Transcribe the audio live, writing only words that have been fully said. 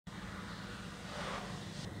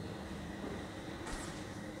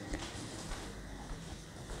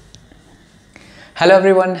Hello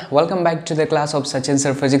everyone, welcome back to the class of Sachin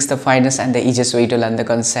Sir Physics, the finest and the easiest way to learn the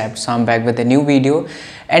concept. So I'm back with a new video,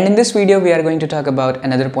 and in this video we are going to talk about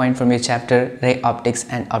another point from your chapter, ray optics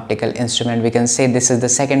and optical instrument. We can say this is the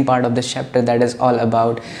second part of this chapter, that is all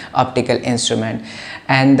about optical instrument,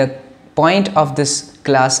 and the point of this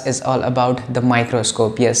class is all about the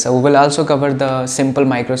microscope. Yes, so we will also cover the simple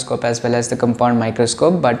microscope as well as the compound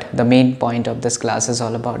microscope, but the main point of this class is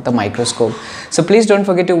all about the microscope. So please don't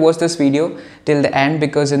forget to watch this video till the end,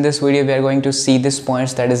 because in this video we are going to see these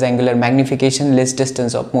points, that is angular magnification, least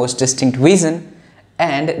distance of most distinct vision,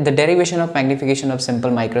 and the derivation of magnification of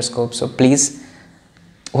simple microscope. So please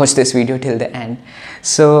watch this video till the end.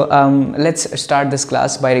 So let's start this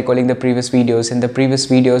class by recalling the previous videos. In the previous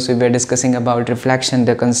videos we were discussing about reflection,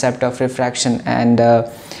 the concept of refraction, and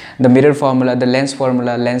the mirror formula, the lens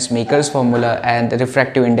formula, lens maker's formula, and the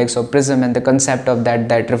refractive index of prism, and the concept of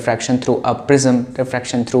that refraction through a prism,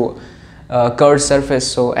 refraction through curved surface.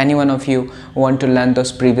 So any one of you want to learn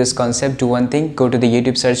those previous concepts, do one thing, go to the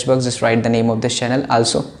YouTube search box, just write the name of this channel.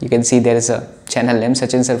 Also you can see there is a channel name,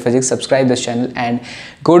 Sachin Sir Physics. Subscribe this channel and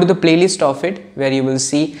go to the playlist of it, where you will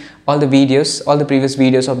see all the videos, all the previous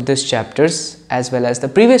videos of this chapters as well as the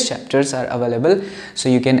previous chapters are available, so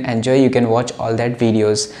you can enjoy, you can watch all that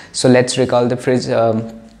videos. So let's recall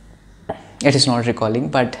the it is not recalling,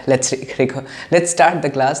 but let's start the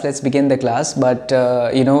class, let's begin the class. But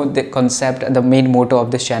you know, the concept, the main motto of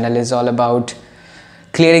this channel is all about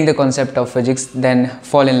clearing the concept of physics, then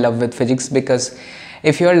fall in love with physics, because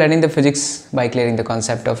if you are learning the physics by clearing the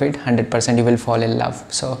concept of it, 100% you will fall in love.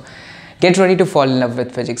 So get ready to fall in love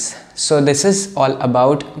with physics. So this is all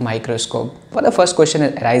about microscope. For the first question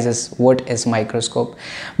arises, what is microscope?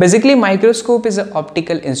 Basically microscope is an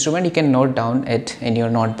optical instrument. You can note down it in your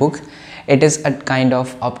notebook. It is a kind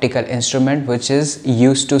of optical instrument which is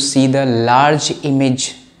used to see the large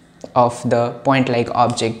image of the point like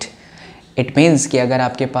object. It means कि अगर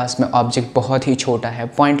आपके पास में object बहुत ही छोटा है,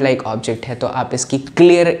 point like object है, तो आप इसकी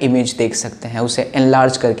क्लियर इमेज देख सकते हैं, उसे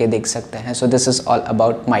एनलार्ज करके देख सकते हैं. So this is all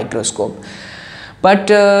about microscope. But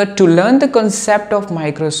to learn the concept of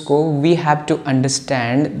microscope, we have to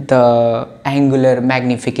understand the angular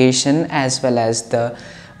magnification as well as the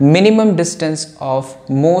minimum distance of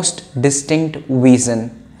most distinct vision.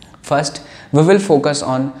 First, we will focus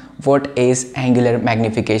on what is angular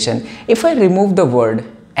magnification. If I remove the word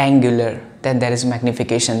angular, then there is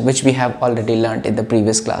magnification, which we have already learnt in the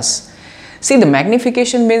previous class. See, the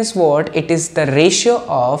magnification means what? It is the ratio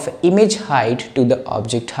of image height to the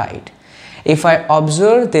object height. If I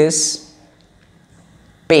observe this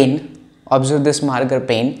pen, observe this marker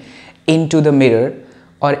pen into the mirror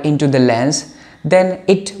or into the lens, then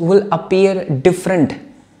it will appear different.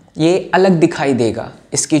 ये अलग दिखाई देगा.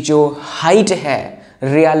 इसकी जो height है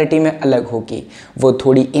reality में अलग होगी. वो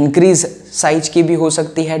थोड़ी इंक्रीज साइज की भी हो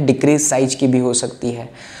सकती है, डिक्रीज साइज की भी हो सकती है.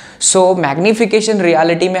 सो मैग्निफिकेशन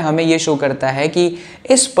रियलिटी में हमें ये शो करता है कि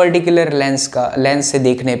इस पर्टिकुलर लेंस से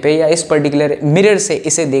देखने पे, या इस पर्टिकुलर मिरर से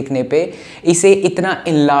इसे देखने पे, इसे इतना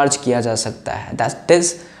इनलार्ज किया जा सकता है. That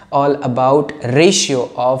is all about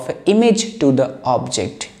ratio of image to the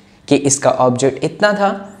object, कि इसका ऑब्जेक्ट इतना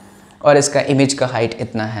था और इसका इमेज का हाइट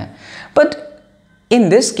इतना है. But in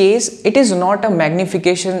this case, it is not a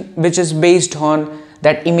magnification which is based on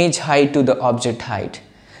that image height to the object height.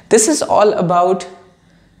 This is all about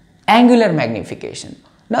angular magnification.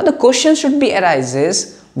 Now the question should be arises,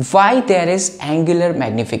 why there is angular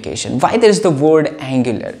magnification? Why there is the word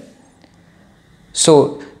angular? So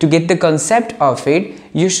to get the concept of it,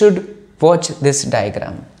 you should watch this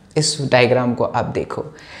diagram. इस diagram को आप देखो.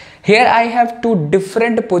 Here I have two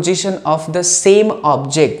different position of the same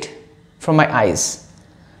object from my eyes.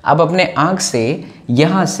 अब अपने आँख से,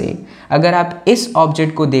 यहाँ से अगर आप इस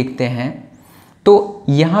ऑब्जेक्ट को देखते हैं, तो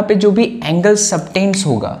यहाँ पे जो भी एंगल सबटेंस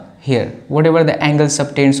होगा, here whatever the angle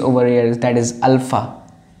subtends over here, that is alpha,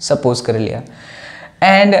 suppose कर लिया.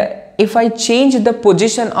 And if I change the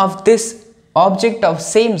position of this object of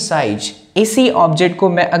same size, इसी ऑब्जेक्ट को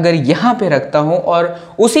मैं अगर यहाँ पे रखता हूँ और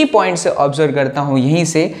उसी पॉइंट से ऑब्जर्व करता हूँ यहीं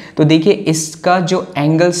से, तो देखिए इसका जो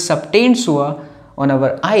एंगल सबटेंस हुआ on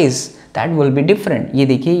our eyes, that will be different. ये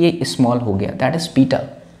देखिए ये स्मॉल हो गया, that is बीटा.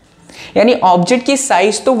 यानी ऑब्जेक्ट की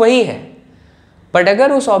साइज तो वही है, बट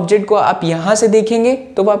अगर उस ऑब्जेक्ट को आप यहाँ से देखेंगे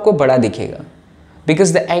तो वो आपको बड़ा दिखेगा,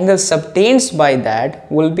 because the angle subtends by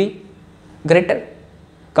that will be greater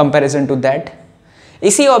comparison to that.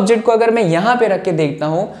 इसी ऑब्जेक्ट को अगर मैं यहाँ पे रख के देखता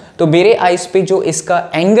हूँ तो मेरे आइज पे जो इसका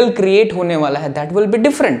एंगल क्रिएट होने वाला है, that will be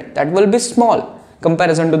different, that will be small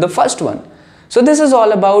comparison to the first one. So this is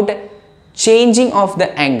all about changing of the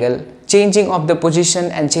angle, changing of the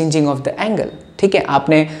position and changing of the angle. ठीक है,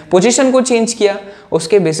 आपने position को change किया,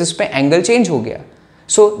 उसके basis पे angle change हो गया।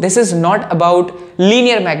 So this is not about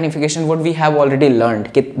linear magnification what we have already learned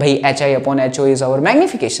कि भाई HI/HO is our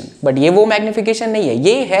magnification, but ये वो मैग्निफिकेशन नहीं है।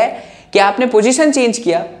 ये है कि आपने पोजीशन चेंज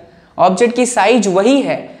किया, ऑब्जेक्ट की साइज वही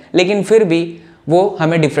है लेकिन फिर भी वो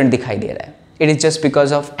हमें डिफरेंट दिखाई दे रहा है। It is just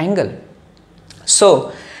because of angle.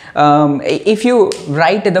 So if you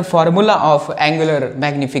write the formula of angular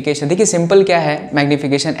magnification, देखिए सिंपल क्या है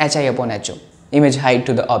magnification, HI/HO, image height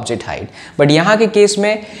to the object height, but यहाँ के केस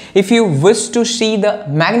में if you wish to see the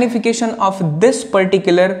magnification of this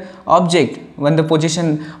particular object when the position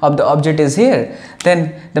of the object is here, then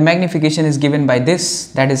the magnification is given by this,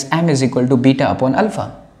 that is m is equal to beta upon alpha.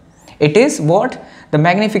 It is what? The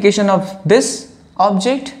magnification of this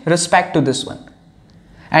object respect to this one.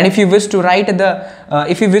 And if you wish to write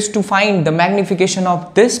if you wish to find the magnification of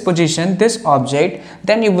this position, this object,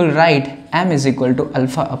 then you will write m is equal to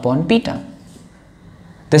alpha upon beta.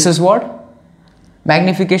 This is what?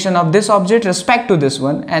 Magnification of this object respect to this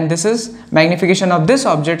one, and this is magnification of this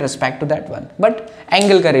object respect to that one. But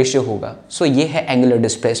angle का ratio होगा. So ये है angular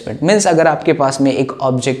displacement. Means अगर आपके पास में एक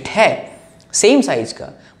object है same size का,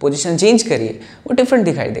 position change करिए, वो different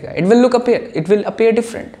दिखाई देगा. It will appear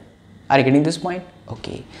different. Are you getting this point?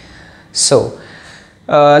 Okay. So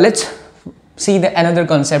let's see another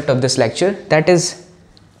concept of this lecture, that is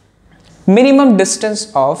minimum distance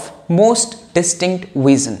of most distinct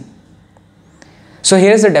vision. So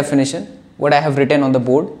here is the definition, what I have written on the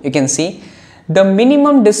board. You can see the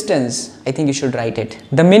minimum distance, I think you should write it.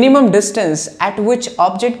 The minimum distance at which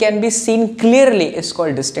object can be seen clearly is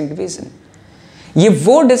called distinct vision. ये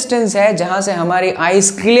वो distance है जहां से हमारी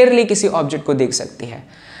eyes clearly किसी object को देख सकती है.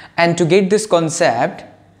 And to get this concept,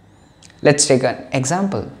 let's take an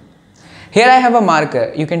example. Here I have a marker.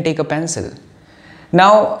 You can take a pencil. Now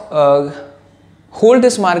hold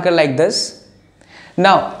this marker like this.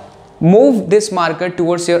 Now move this marker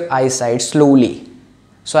towards your eyesight slowly.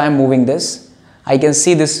 So I am moving this. I can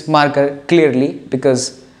see this marker clearly because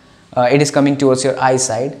it is coming towards your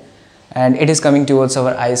eyesight, and it is coming towards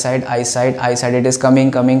our eyesight. It is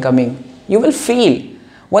coming. You will feel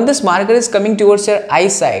when this marker is coming towards your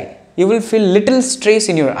eyesight, you will feel little stress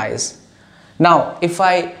in your eyes. Now if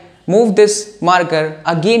I move this marker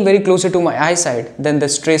again very closer to my eyesight, then the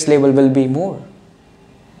stress level will be more.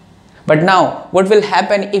 But now what will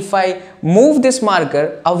happen if I move this marker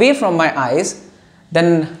away from my eyes?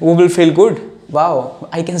 Then we will feel good. Wow,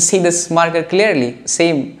 I can see this marker clearly.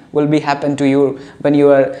 Same will be happen to you when you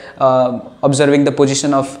are observing the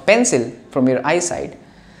position of pencil from your eyesight.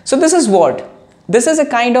 So this is what? This is a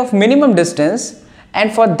kind of minimum distance,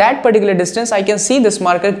 and for that particular distance I can see this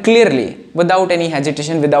marker clearly without any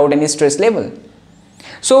hesitation, without any stress level.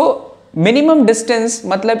 So minimum distance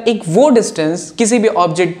मतलब एक वो distance किसी भी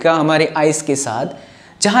object का हमारे eyes के साथ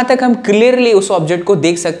जहाँ तक हम clearly उस object को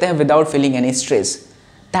देख सकते हैं without feeling any stress.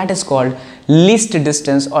 That is called least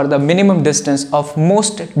distance or the minimum distance of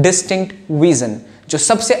most distinct vision, जो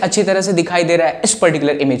सबसे अच्छी तरह से दिखाई दे रहा है इस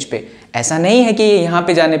पर्टिकुलर इमेज पे। ऐसा नहीं है कि यहाँ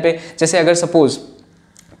पे जाने पे, जैसे अगर suppose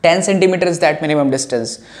 10 centimetre is that minimum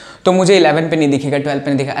distance, तो मुझे 11 पे नहीं दिखेगा, 12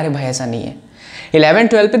 पे नहीं दिखेगा। अरे भाई ऐसा नहीं है, 11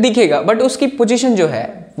 12 पे दिखेगा, बट उसकी पोजीशन जो है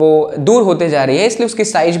वो दूर होते जा रही है, इसलिए उसकी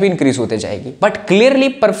साइज भी इंक्रीज होते जाएगी, बट क्लियरली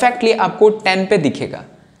परफेक्टली आपको 10 पे दिखेगा।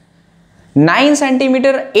 9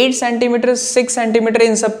 सेंटीमीटर, 8 सेंटीमीटर, 6 सेंटीमीटर,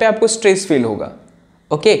 इन सब पे आपको स्ट्रेस फील होगा।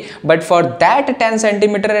 Okay, but for that 10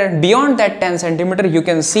 centimeter and beyond that 10 centimeter, you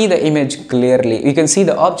can see the image clearly, you can see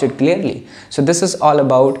the object clearly. So this is all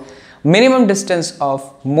about minimum distance of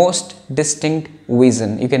most distinct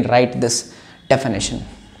vision. You can write this definition.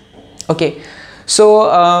 Okay, so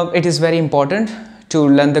it is very important to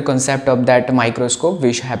learn the concept of that microscope.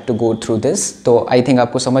 We have to go through this. तो I think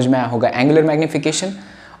आपको समझ में आया होगा angular magnification,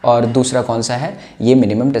 और दूसरा कौन सा है, ये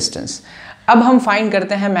minimum distance. अब हम फाइंड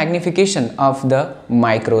करते हैं magnification of the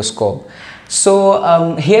microscope. So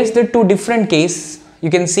here's the two different case.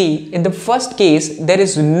 You can see in the first case there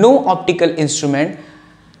is no optical instrument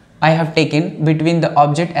I have taken between the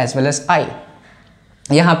object as well as I.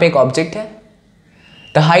 यहाँ पे एक object है,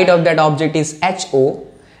 the height of that object is HO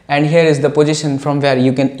and here is the position from where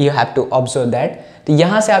you have to observe that. तो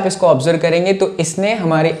यहाँ से आप इसको observe करेंगे तो इसने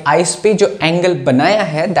हमारे आइज पे जो एंगल बनाया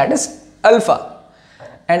है that is alpha.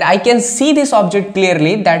 And I can see this object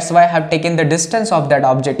clearly. That's why I have taken the distance of that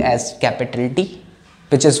object as capital D,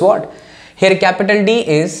 which is what? Here capital D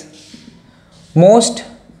is most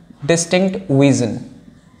distinct vision.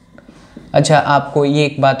 अच्छा, आपको ये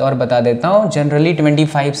एक बात और बता देता हूँ. Generally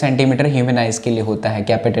 25 centimetre human eyes के लिए होता है.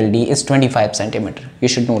 Capital D is 25 centimetre.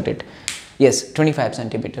 You should note it. Yes, 25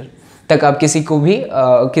 centimetre. तक आप किसी को भी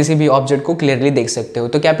किसी भी ऑब्जेक्ट को क्लियरली देख सकते हो।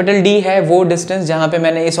 तो कैपिटल डी है वो डिस्टेंस जहाँ पे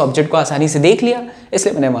मैंने इस ऑब्जेक्ट को आसानी से देख लिया,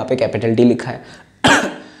 इसलिए मैंने वहाँ पे कैपिटल डी लिखा है।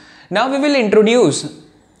 Now we will introduce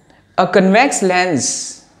a convex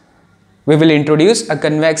lens, we will introduce a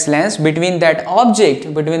convex lens between that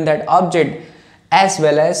object as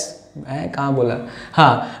well as, मैं कहाँ बोला,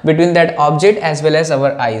 हाँ, between that object as well as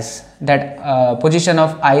our eyes. That position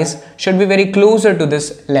of eyes should be very closer to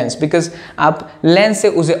this lens because आप lens से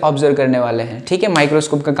उसे observe करने वाले हैं, ठीक है।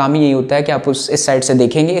 माइक्रोस्कोप का काम ही यही होता है कि आप इस साइड से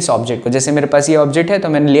देखेंगे इस ऑब्जेक्ट को। जैसे मेरे पास ये ऑब्जेक्ट है तो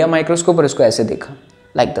मैंने लिया माइक्रोस्कोप और इसको ऐसे देखा,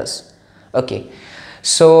 लाइक दिस, ओके।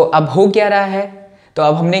 सो अब हो क्या रहा है, तो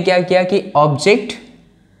अब हमने क्या किया कि ऑब्जेक्ट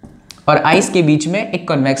और आइस के बीच में एक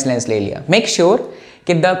कॉन्वेक्स लेंस ले लिया। मेक श्योर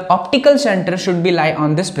कि the optical centre should be lie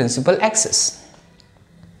on this principle axis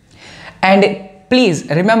and please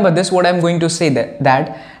remember this what I am going to से, that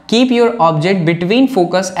keep your object between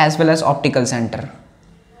focus as well as optical centre,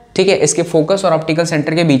 ठीक है। इसके focus और optical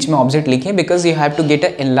centre के बीच में object लिखें because you have to get a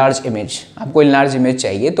enlarge image. आपको enlarge image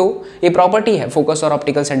चाहिए तो ये प्रॉपर्टी है, फोकस और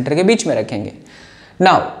ऑप्टिकल सेंटर के बीच में रखेंगे।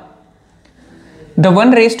 Now the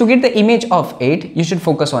one rays, to get the image of it, you should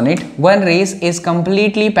focus on it. One rays is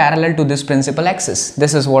completely parallel to this principal axis.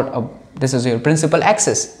 This is your principal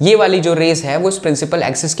axis. ये वाली जो rays है वो इस principal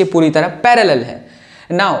axis के पूरी तरह parallel है।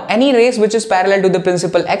 Now any rays which is parallel to the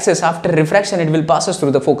principal axis, after refraction it will passes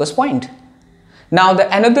through the focus point. Now the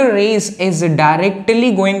another rays is directly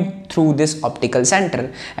going through this optical center,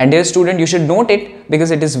 and dear student, you should note it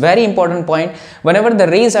because it is very important point. Whenever the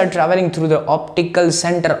rays are traveling through the optical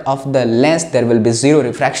center of the lens, there will be zero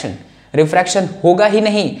refraction. Refraction होगा ही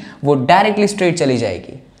नहीं, वो directly straight चली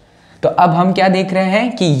जाएगी। तो अब हम क्या देख रहे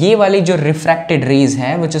हैं कि ये वाली जो refracted rays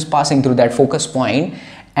है which is passing through that focus point,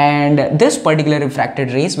 and this particular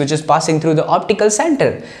refracted rays which is passing through the optical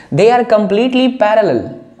center, they are completely parallel.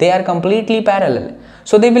 They are completely parallel,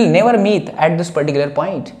 so they will never meet at this particular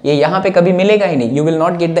point. ये यहाँ पे कभी मिलेगा ही नहीं. You will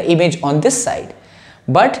not get the image on this side,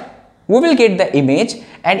 but we will get the image,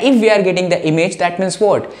 and if we are getting the image, that means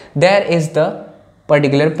what? There is the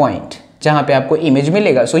particular point जहाँ पे आपको image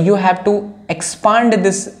मिलेगा. So you have to expand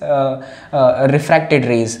this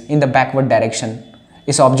refracted rays in the backward direction.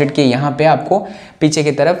 इस object के यहाँ पे आपको पीछे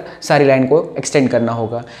की तरफ सारी लाइन को एक्सटेंड करना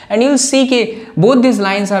होगा, एंड यू विल सी कि both this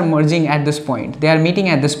lines are merging at this point, they are meeting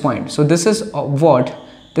at this point. So this is what,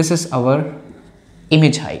 this is our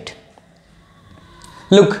image height.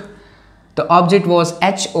 Look, the object was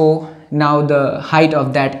HO, now the height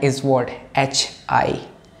of that is what? HI.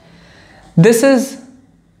 This is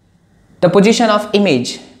the position of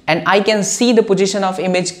image, and I can see the position of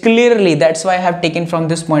image clearly. That's why I have taken from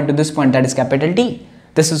this point to this point, that is capital T.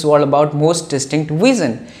 This is all about most distinct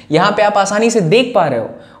vision. यहाँ पे आप आसानी से देख पा रहे हो,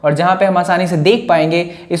 और जहाँ पे हम आसानी से देख पाएंगे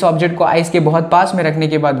इस ऑब्जेक्ट को आइस के बहुत पास में रखने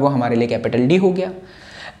के बाद वो हमारे लिए कैपिटल D हो गया.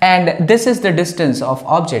 And this is the distance of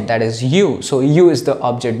object, that is U. So U is the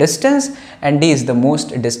object distance and D is the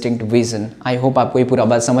most distinct vision. I hope आपको ये पूरा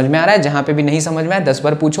बात समझ में आ रहा है. जहाँ पे भी नहीं समझ में आया 10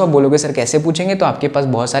 बार पूछो. आप बोलोगे सर कैसे पूछेंगे, तो आपके पास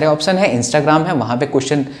बहुत सारे ऑप्शन है. इंस्टाग्राम है, वहाँ पे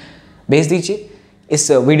क्वेश्चन भेज दीजिए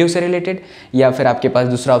इस वीडियो से रिलेटेड, या फिर आपके पास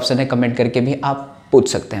दूसरा ऑप्शन है, कमेंट करके भी आप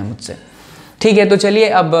पूछ सकते हैं मुझसे. ठीक है, तो चलिए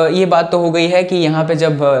अब ये बात तो हो गई है कि यहाँ पे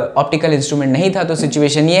जब ऑप्टिकल इंस्ट्रूमेंट नहीं था तो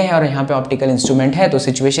सिचुएशन ये है, और यहाँ पे ऑप्टिकल इंस्ट्रूमेंट है तो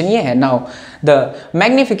सिचुएशन ये है. Now the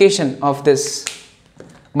magnification of this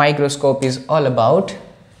microscope is all about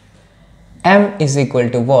m is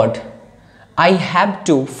equal to what? I have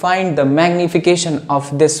to find the magnification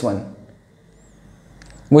of this one.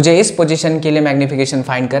 मुझे इस पोजीशन के लिए मैग्निफिकेशन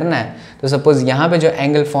फाइंड करना है. तो सपोज यहाँ पे जो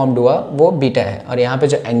एंगल फॉर्म्ड हुआ वो बीटा है, और यहाँ पे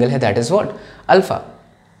जो एंगल है that is what? Alpha.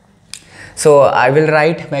 So I will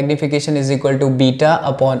write magnification is equal to beta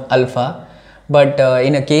upon alpha, but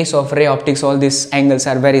in a case of ray optics all these angles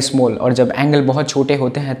are very small. और जब एंगल बहुत छोटे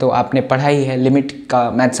होते हैं तो आपने पढ़ा ही है लिमिट का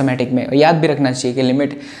मैथमेटिक में, याद भी रखना चाहिए कि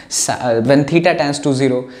limit when theta tends to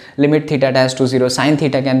 0, limit theta tends to 0, sin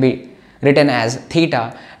theta can be written as theta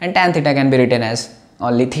and tan theta can be written as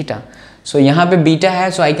only theta. So यहाँ पे बीटा है,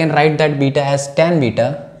 so I can write that beta as tan beta.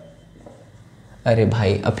 अरे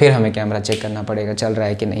भाई अब फिर हमें camera check करना पड़ेगा चल रहा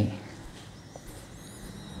है कि नहीं.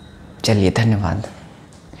 चलिए धन्यवाद.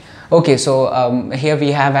 Okay, so here we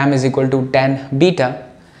have m is equal to tan beta,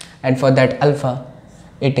 and for that alpha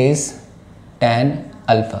it is tan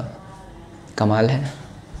alpha. कमाल है,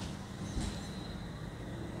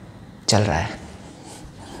 चल रहा है.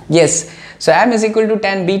 Yes, so m is equal to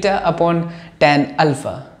tan beta upon tan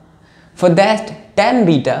alpha. For that tan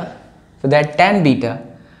beta,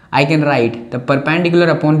 I can write the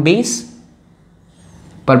perpendicular upon base.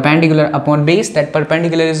 Perpendicular upon base, that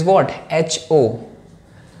perpendicular is what? HO.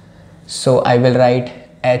 So I will write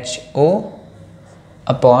HO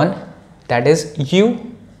upon, that is U.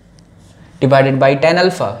 divided by tan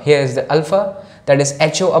alpha. Here is the alpha, that is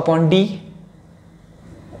HO upon D.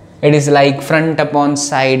 It is like front upon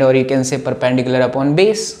side, or you can say perpendicular upon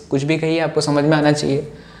base. कुछ भी कहिए, आपको समझ में आना चाहिए.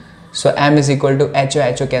 So m is equal to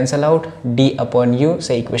HO cancel out, D upon U.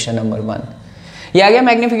 से equation number 1 ये आ गया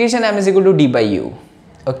magnification. m is equal to D by U.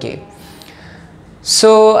 Okay. So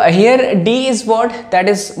here D is what? That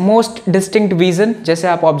is most distinct vision. जैसे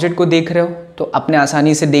आप object को देख रहे हो तो आपने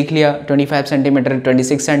आसानी से देख लिया 25 सेंटीमीटर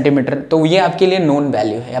 26 सेंटीमीटर, तो ये आपके लिए नोन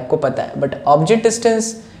वैल्यू है, आपको पता है. बट ऑब्जेक्ट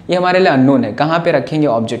डिस्टेंस ये हमारे लिए अननोन है. कहाँ पे रखेंगे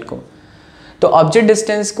ऑब्जेक्ट को? तो ऑब्जेक्ट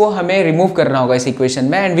डिस्टेंस को हमें रिमूव करना होगा इस इक्वेशन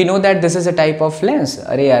में. And we know that this is a type of lens.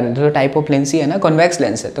 अरे यार, जो टाइप ऑफ लेंस ही है ना, कॉन्वेक्स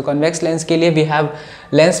लेंस है. तो कॉन्वेक्स लेंस के लिए we have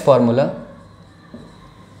lens formula.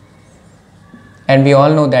 And we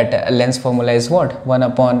all know that lens formula is what? 1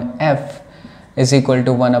 upon f is equal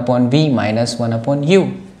to 1 upon v minus 1 upon u,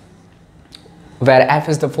 where f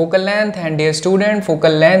is the focal length. And dear student,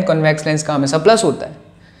 focal length convex lens का हमेशा plus होता है.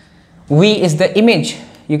 v is the image.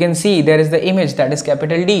 You can see there is the image, that is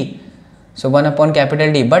capital D. So 1 upon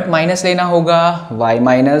capital D. But minus लेना होगा y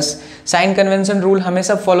minus. Sign convention rule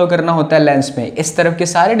हमेशा follow करना होता है लेंस में. इस तरफ के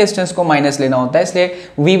सारे डिस्टेंस को माइनस लेना होता है, इसलिए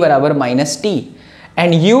v बराबर माइनस टी.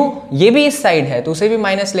 एंड u ये भी इस साइड है तो उसे भी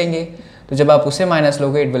माइनस लेंगे. तो जब आप उसे माइनस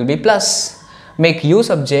लोगे it will be plus. Make u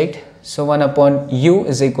subject. So 1 upon u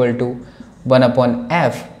is equal to 1 upon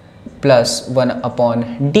f plus 1 upon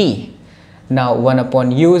d. Now 1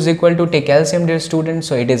 upon u is equal to, take LCM dear student,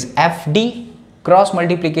 so it is fd cross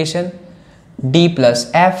multiplication d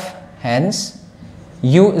plus f. Hence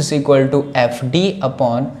u is equal to fd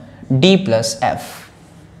upon d plus f.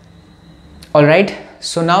 Alright,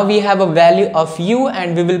 so now we have a value of u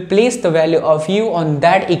and we will place the value of u on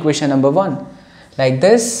that equation number 1 like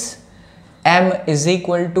this. m is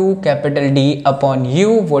equal to capital D upon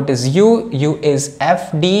u. What is u? u is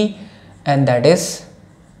fd and that is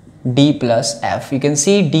d plus f. You can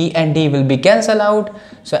see d and d will be cancel out.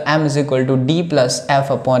 So m is equal to d plus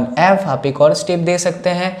f upon f. आप एक और step दे सकते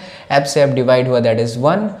हैं. f से f divide हुआ, that is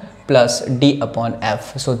 1 plus d upon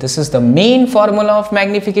f. So this is the main formula of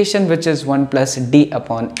magnification, which is 1 plus d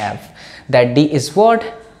upon f. That d is what?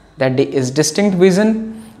 That d is distinct vision,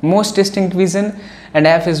 most distinct vision, and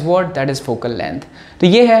f is what? That is focal length. तो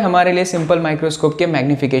ये है हमारे लिए simple microscope के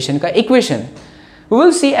magnification का equation. We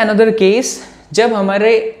will see another case जब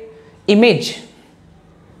हमारे image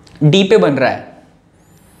d पे बन रहा है,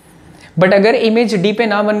 बट अगर इमेज डी पे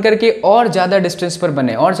ना बन करके और ज़्यादा डिस्टेंस पर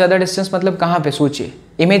बने. और ज़्यादा डिस्टेंस मतलब कहाँ पे? सोचिए,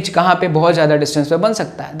 इमेज कहाँ पे बहुत ज़्यादा डिस्टेंस पे बन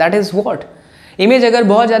सकता है? That is what? इमेज अगर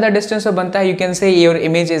बहुत ज़्यादा डिस्टेंस पे बनता है, you can say your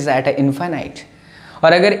image is eight infinite.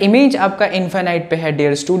 और अगर इमेज आपका इनफाइनाइट पे है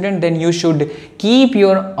dear student, then you should keep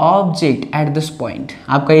your object at this point.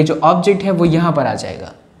 आपका ये जो ऑब्जेक्ट है वो यहाँ पर आ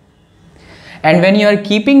जाएगा. And when you are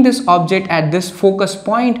keeping this object at this focus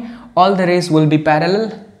point, all the raise will be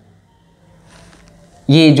parallel.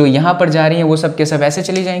 ये जो यहाँ पर जा रही हैं वो सब के सब ऐसे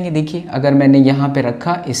चली जाएंगे. देखिए, अगर मैंने यहाँ पे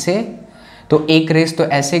रखा इसे, तो एक रेस तो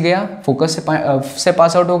ऐसे गया, फोकस से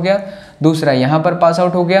पास आउट हो गया, दूसरा यहाँ पर पास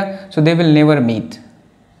आउट हो गया. सो they will never meet,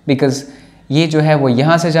 because ये जो है वो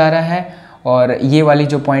यहाँ से जा रहा है और ये वाली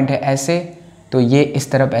जो पॉइंट है ऐसे, तो ये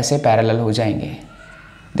इस तरफ ऐसे पैरेलल हो जाएंगे.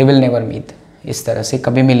 They will never meet. इस तरह से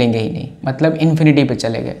कभी मिलेंगे ही नहीं, मतलब इन्फिनिटी पे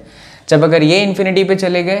चले गए. जब अगर ये इन्फिनिटी पे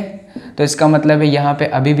चले गए तो इसका मतलब है यहाँ पे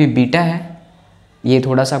अभी भी बीटा है. ये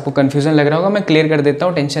थोड़ा सा आपको कन्फ्यूजन लग रहा होगा, मैं क्लियर कर देता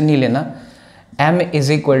हूँ, टेंशन नहीं लेना. m इज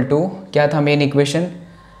इक्वल टू क्या था main equation?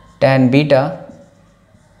 tan beta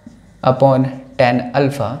upon tan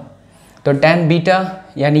alpha. तो tan बीटा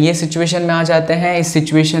यानी ये सिचुएशन में आ जाते हैं. इस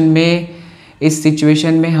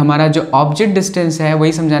सिचुएशन में हमारा जो ऑब्जेक्ट डिस्टेंस है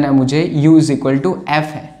वही समझाना है मुझे. u is equal to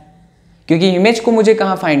f है, क्योंकि इमेज को मुझे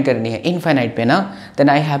कहाँ फाइंड करनी है? इनफाइनाइट पे ना. Then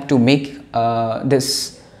I have to make this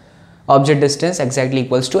object distance exactly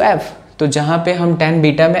equals to f. तो जहाँ पे हम tan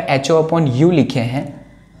बीटा में HO अपॉन U लिखे हैं,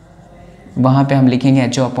 वहाँ पे हम लिखेंगे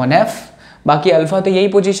HO अपॉन F. बाकी अल्फ़ा तो यही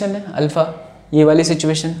पोजीशन है, अल्फ़ा ये वाली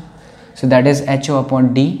situation. So that is HO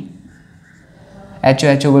upon D.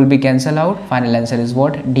 HO will be cancel out. Final answer is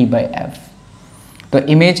what? D by F. तो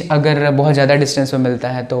इमेज अगर बहुत ज़्यादा डिस्टेंस में मिलता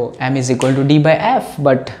है तो m is equal to D by F.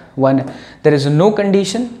 But one there is no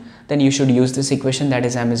condition, then you should use this equation, that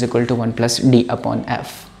is m is equal to 1 plus D upon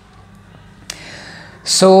F.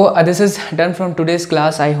 So this is done from today's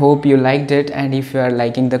class. I hope you liked it, and if you are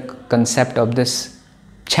liking the concept of this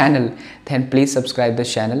channel, then please subscribe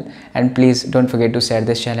this channel, and please don't forget to share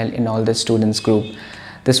this channel in all the students group.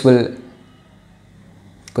 This will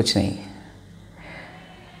कुछ नहीं,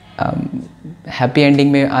 happy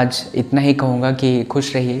ending में आज इतना ही कहूँगा कि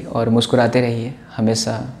खुश रहिए और मुस्कुराते रहिए.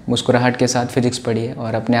 हमेशा मुस्कुराहट के साथ फिजिक्स पढ़िए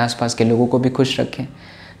और अपने आसपास के लोगों को भी खुश रखें.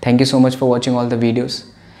 Thank you so much for watching all the videos.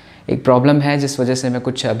 एक प्रॉब्लम है जिस वजह से मैं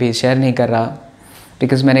कुछ अभी शेयर नहीं कर रहा,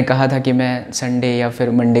 बिकॉज़ मैंने कहा था कि मैं संडे या फिर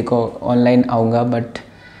मंडे को ऑनलाइन आऊँगा, बट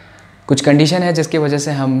कुछ कंडीशन है जिसकी वजह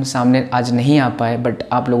से हम सामने आज नहीं आ पाए। बट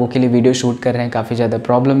आप लोगों के लिए वीडियो शूट कर रहे हैं, काफ़ी ज़्यादा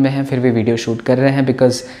प्रॉब्लम में हैं फिर भी वीडियो शूट कर रहे हैं,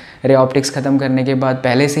 बिकॉज़ रे ऑप्टिक्स ख़त्म करने के बाद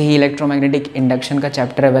पहले से ही इलेक्ट्रोमैग्नेटिक इंडक्शन का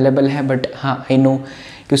चैप्टर अवेलेबल है। बट हाँ, आई नो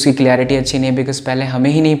कि उसकी क्लैरिटी अच्छी नहीं है, बिकॉज़ पहले हमें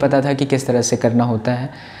ही नहीं पता था कि किस तरह से करना होता है।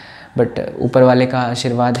 बट ऊपर वाले का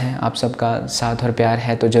आशीर्वाद है, आप सबका साथ और प्यार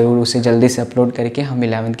है, तो ज़रूर उसे जल्दी से अपलोड करके हम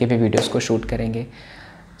 11th के भी वीडियोस को शूट करेंगे।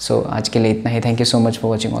 सो आज के लिए इतना ही। Thank you so much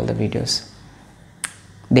for watching all the videos.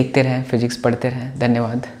 देखते रहें, फिजिक्स पढ़ते रहें।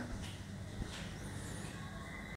 धन्यवाद।